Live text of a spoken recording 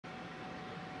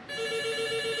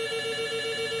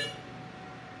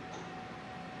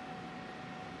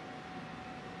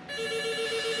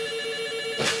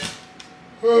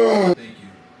Thank you.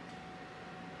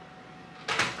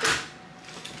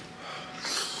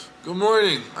 Good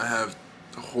morning. I have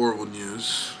horrible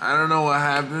news. I don't know what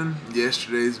happened.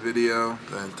 Yesterday's video,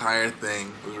 the entire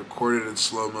thing was recorded in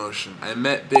slow motion. I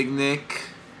met Big Nick.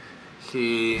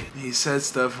 He said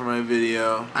stuff for my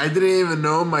video. I didn't even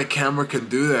know my camera can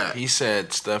do that. He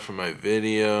said stuff for my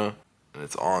video, and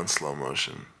it's all in slow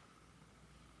motion.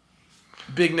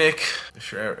 Big Nick,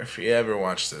 if you ever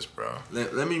watch this, bro,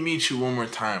 let me meet you one more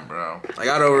time, bro. I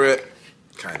got over it,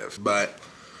 kind of, but,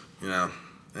 you know,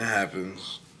 it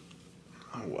happens.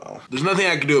 Oh, well. There's nothing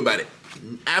I can do about it.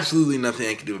 Absolutely nothing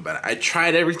I can do about it. I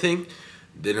tried everything,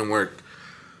 didn't work.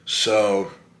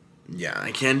 So, yeah,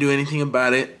 I can't do anything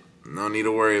about it. No need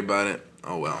to worry about it.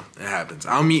 Oh, well, it happens.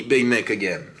 I'll meet Big Nick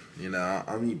again, you know?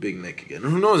 I'll meet Big Nick again.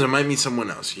 Who knows? I might meet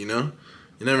someone else, you know?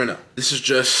 You never know. This is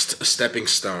just a stepping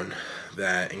stone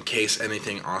that in case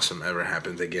anything awesome ever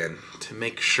happens again, to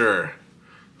make sure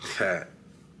that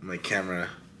my camera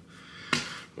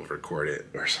will record it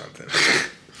or something.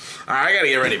 Alright, I gotta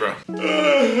get ready, bro. You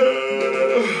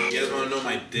guys wanna know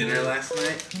my dinner last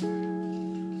night?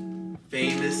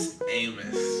 Famous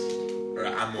Amos. Or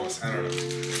Amos, I don't know.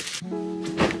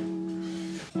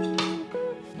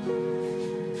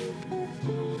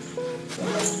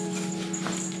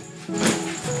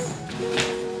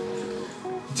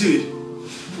 Dude.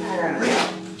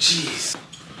 Jeez.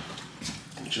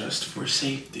 Just for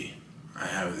safety, I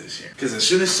have this here. Because as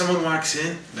soon as someone walks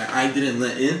in that I didn't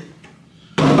let in,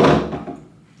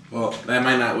 well, that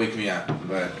might not wake me up,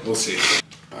 but we'll see.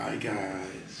 Bye,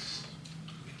 guys.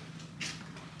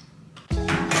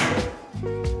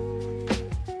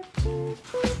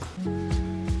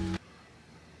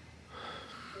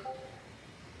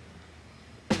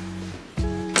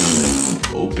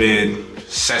 Open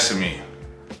sesame.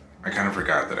 I kind of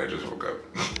forgot that I just woke up.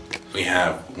 We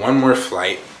have one more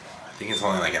flight. I think it's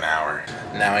only like an hour.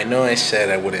 Now, I know I said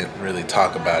I wouldn't really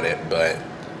talk about it, but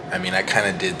I mean, I kind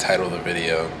of did title the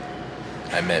video,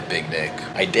 I Met Big Nick.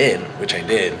 I did, which I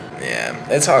did. Yeah,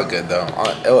 it's all good though.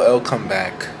 It'll come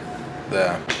back.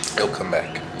 It'll come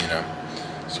back, you know?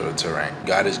 So it's all right.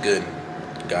 God is good.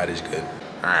 God is good.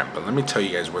 All right, but let me tell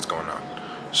you guys what's going on.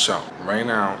 So, right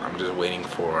now, I'm just waiting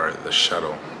for the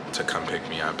shuttle to come pick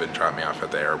me up and drop me off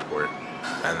at the airport.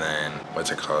 And then,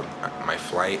 what's it called? My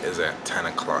flight is at 10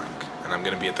 o'clock. And I'm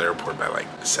gonna be at the airport by like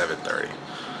 7:30.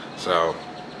 So,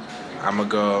 I'm gonna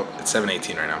go, it's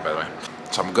 7:18 right now, by the way.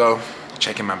 So I'm gonna go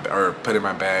put in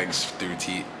my bags through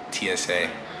TSA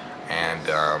and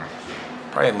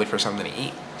probably look for something to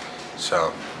eat.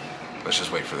 So, let's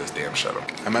just wait for this damn shuttle.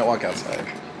 I might walk outside.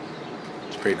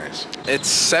 It's pretty nice. It's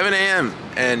 7 a.m.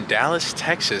 in Dallas,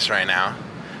 Texas right now.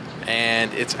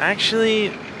 And it's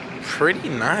actually pretty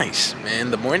nice,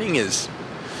 man. The morning it's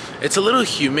a little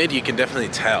humid, you can definitely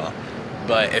tell.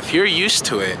 But if you're used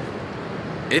to it,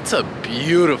 it's a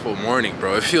beautiful morning,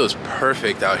 bro. It feels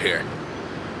perfect out here.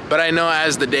 But I know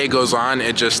as the day goes on,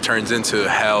 it just turns into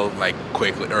hell like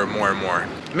quickly or more and more.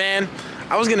 Man,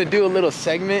 I was gonna do a little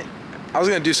segment. I was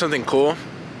gonna do something cool.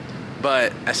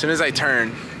 But as soon as I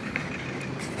turn,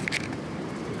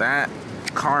 that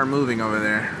car moving over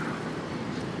there,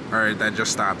 or that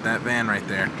just stopped, that van right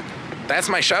there, that's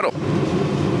my shuttle.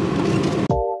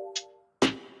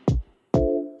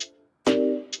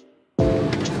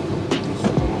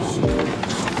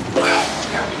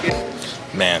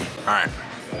 Man, all right,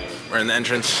 we're in the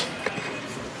entrance.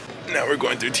 Now we're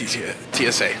going through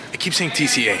TSA. I keep saying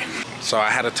TCA. So I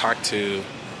had to talk to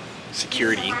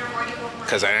security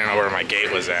because I didn't know where my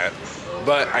gate was at,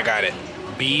 but I got it.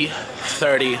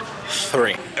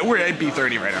 B33. We're at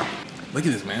B30 right now. Look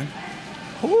at this, man.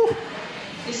 Woo. Look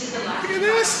at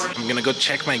this. I'm gonna go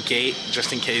check my gate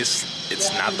just in case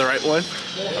it's not the right one.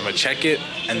 I'm gonna check it,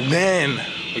 and then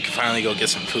we can finally go get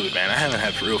some food, man. I haven't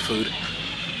had real food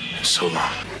in so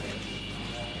long.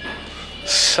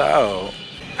 So,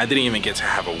 I didn't even get to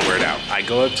have a word out. I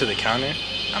go up to the counter.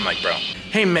 I'm like, bro,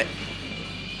 hey,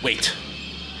 wait.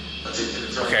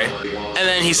 Okay. And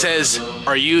then he says,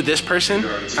 are you this person?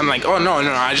 I'm like, oh, no,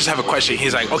 I just have a question.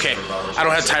 He's like, okay, I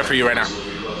don't have time for you right now.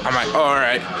 I'm like, oh, all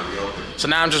right. So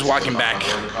now I'm just walking back,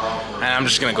 and I'm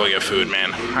just gonna go get food,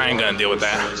 man. I ain't gonna deal with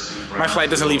that. My flight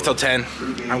doesn't leave till 10.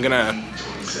 I'm gonna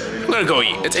go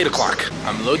eat. It's 8 o'clock.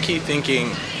 I'm low-key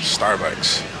thinking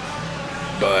Starbucks,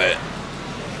 but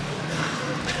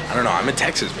I don't know. I'm in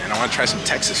Texas, man. I want to try some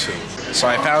Texas food. So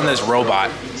I found this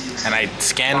robot, and I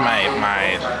scanned my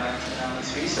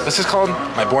what's this called?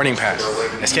 My boarding pass.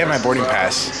 I scanned my boarding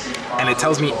pass, and it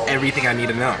tells me everything I need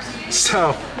to know.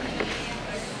 So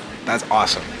that's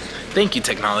awesome. Thank you,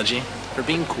 technology. for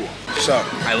being cool. So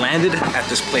I landed at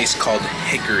this place called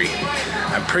Hickory.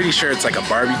 I'm pretty sure it's like a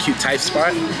barbecue type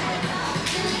spot.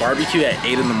 Barbecue at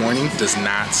 8 in the morning does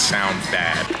not sound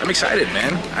bad. I'm excited,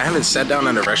 man. I haven't sat down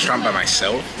at a restaurant by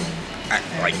myself,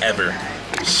 like ever.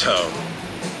 So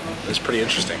it's pretty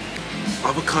interesting.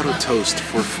 Avocado toast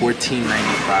for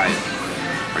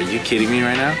 $14.95. Are you kidding me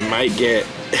right now? I might get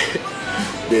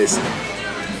this.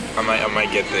 I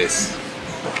might get this.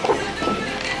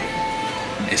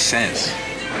 It says,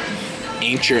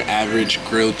 ain't your average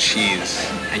grilled cheese,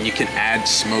 and you can add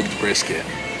smoked brisket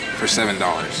for $7.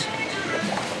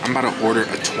 I'm about to order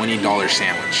a $20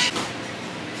 sandwich.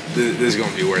 This is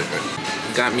gonna be worth it.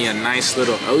 Got me a nice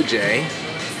little OJ.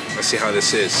 Let's see how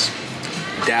this is.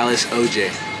 Dallas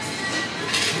OJ.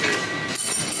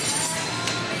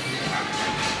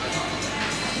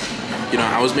 You know,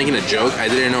 I was making a joke. I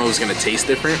didn't know it was gonna taste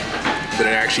different, but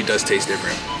it actually does taste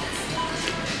different.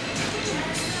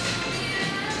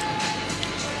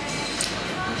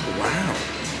 Wow.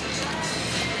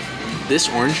 This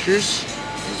orange juice,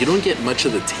 you don't get much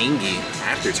of the tangy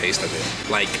aftertaste of it.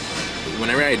 Like,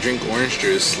 whenever I drink orange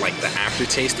juice, like the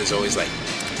aftertaste is always like,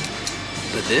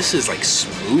 but this is like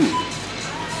smooth.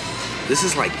 This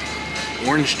is like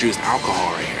orange juice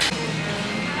alcohol right here.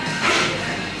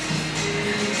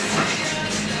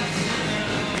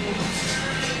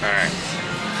 All right.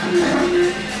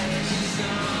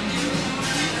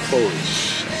 Holy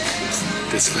shit.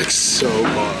 This looks so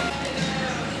bomb.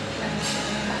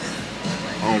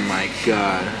 Oh my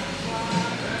God.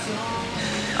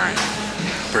 All right,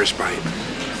 first bite.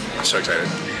 I'm so excited.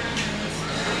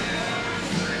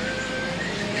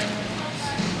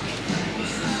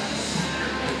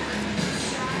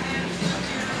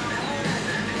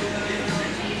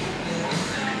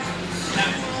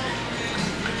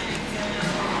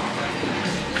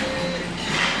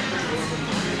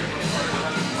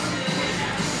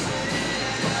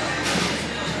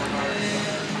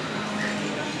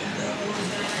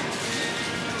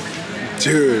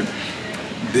 Dude,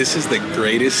 this is the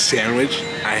greatest sandwich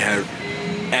I have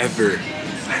ever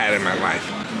had in my life.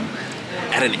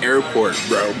 At an airport,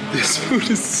 bro. This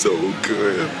food is so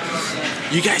good.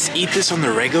 You guys eat this on the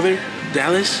regular,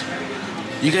 Dallas?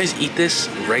 You guys eat this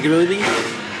regularly?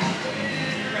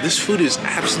 This food is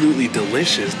absolutely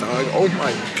delicious, dog. Oh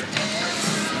my God.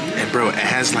 And bro, it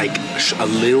has like a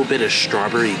little bit of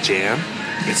strawberry jam.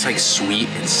 It's like sweet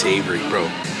and savory, bro.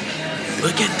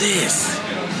 Look at this.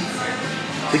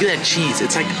 Look at that cheese.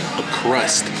 It's like a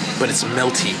crust, but it's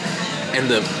melty. And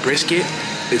the brisket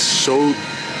is so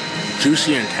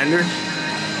juicy and tender.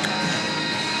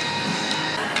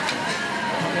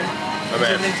 Oh,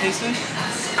 man.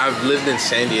 I've lived in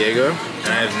San Diego,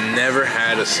 and I've never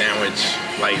had a sandwich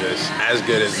like this, as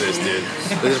good as this, dude.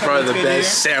 This is probably the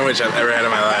best sandwich I've ever had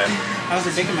in my life. How's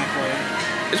the Big Mac for you?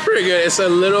 It's pretty good. It's a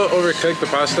little overcooked, the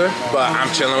pasta, but I'm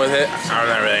chilling with it. I'm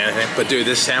not really anything. But dude,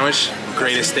 this sandwich,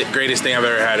 greatest thing I've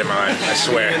ever had in my life. I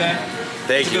swear.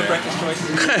 Thank you. Good breakfast choice.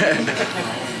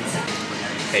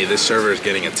 Hey, this server is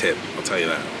getting a tip. I'll tell you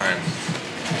that. All right.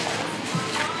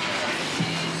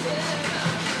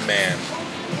 Man,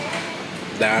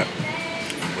 that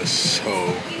was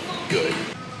so good,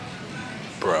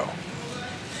 bro.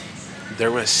 There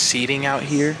was seating out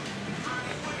here.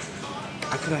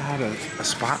 I could have had a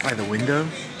spot by the window,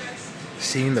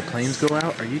 seeing the planes go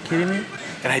out. Are you kidding me?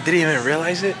 And I didn't even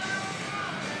realize it.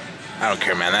 I don't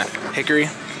care, man. That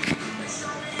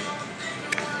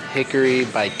Hickory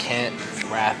by Kent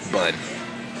Rathbun.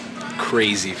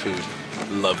 Crazy food.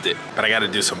 Loved it. But I gotta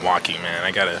do some walking, man.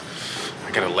 I gotta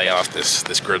lay off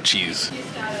this grilled cheese.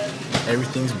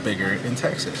 Everything's bigger in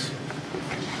Texas.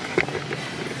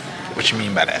 What you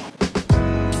mean by that?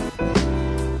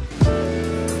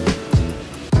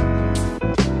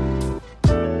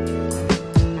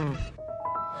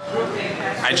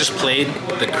 I just played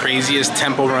the craziest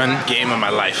temple run game of my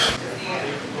life.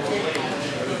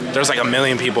 There's like a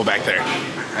million people back there.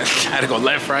 I had to go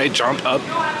left, right, jump up.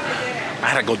 I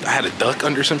had to duck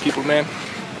under some people, man.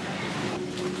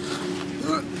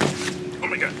 Oh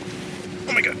my God.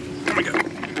 Oh my God. Oh my God.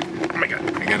 Oh my God.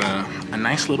 I got a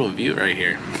nice little view right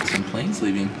here. Some planes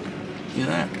leaving. You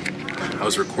know that? I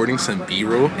was recording some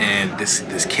B-roll, and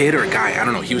this kid or guy, I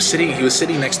don't know, he was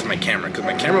sitting next to my camera, because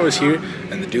my camera was here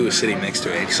and the dude was sitting next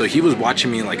to it. So he was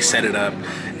watching me like set it up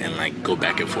and like go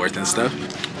back and forth and stuff.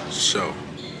 So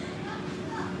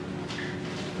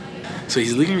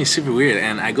he's looking at me super weird,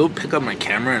 and I go pick up my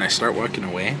camera and I start walking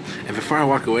away. And before I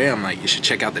walk away, I'm like, you should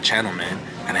check out the channel, man.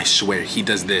 And I swear, he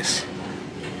does this.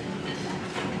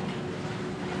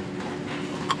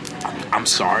 I'm I'm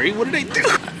sorry, what did I do?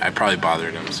 I probably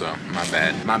bothered him, so my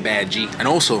bad. My bad, G. And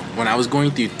also, when I was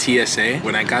going through TSA,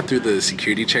 when I got through the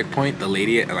security checkpoint, the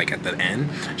lady like at the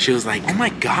end, she was like, oh my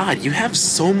God, you have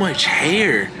so much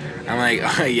hair. I'm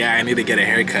like, oh, yeah, I need to get a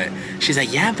haircut. She's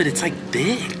like, yeah, but it's like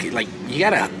thick. Like, you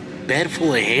got a bed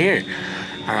full of hair.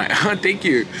 I'm like, oh, thank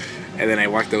you. And then I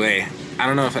walked away. I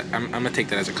don't know if I'm gonna take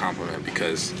that as a compliment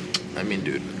because, I mean,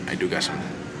 dude, I do got some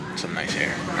nice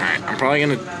hair. All right, I'm probably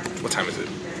gonna, what time is it?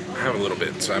 I have a little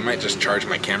bit, so I might just charge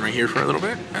my camera here for a little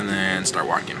bit and then start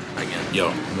walking again. Yo,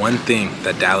 one thing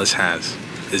that Dallas has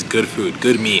is good food,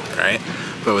 good meat, right?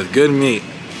 But with good meat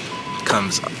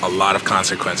comes a lot of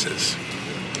consequences.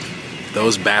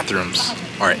 Those bathrooms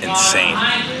are insane.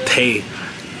 They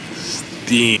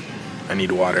stink. I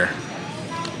need water.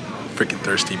 Freaking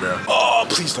thirsty, bro. Oh,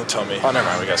 please don't tell me. Oh, never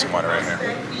mind, we got some water right here.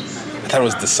 I thought it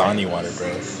was Dasani water, bro.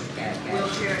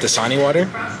 Dasani water?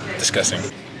 Disgusting.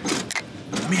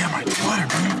 Let me have my water,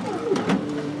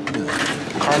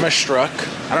 bro. Karma struck.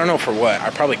 I don't know for what. I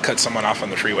probably cut someone off on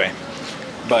the freeway.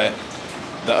 But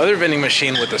the other vending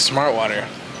machine with the smart water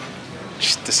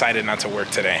just decided not to work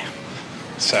today.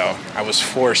 So I was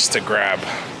forced to grab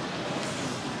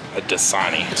a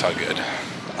Dasani. It's all good.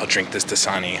 I'll drink this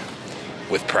Dasani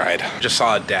with pride. Just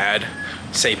saw a dad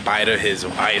say bye to his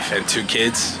wife and 2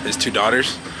 kids, his 2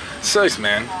 daughters. Sucks,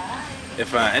 man.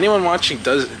 If anyone watching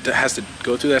has to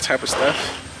go through that type of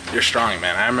stuff, you're strong,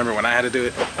 man. I remember when I had to do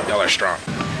it, y'all are strong.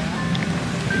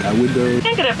 I would go.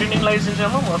 Good afternoon, ladies and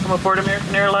gentlemen. Welcome aboard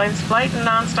American Airlines flight and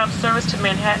non-stop service to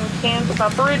Manhattan, Kansas,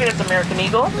 operated as American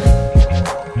Eagle.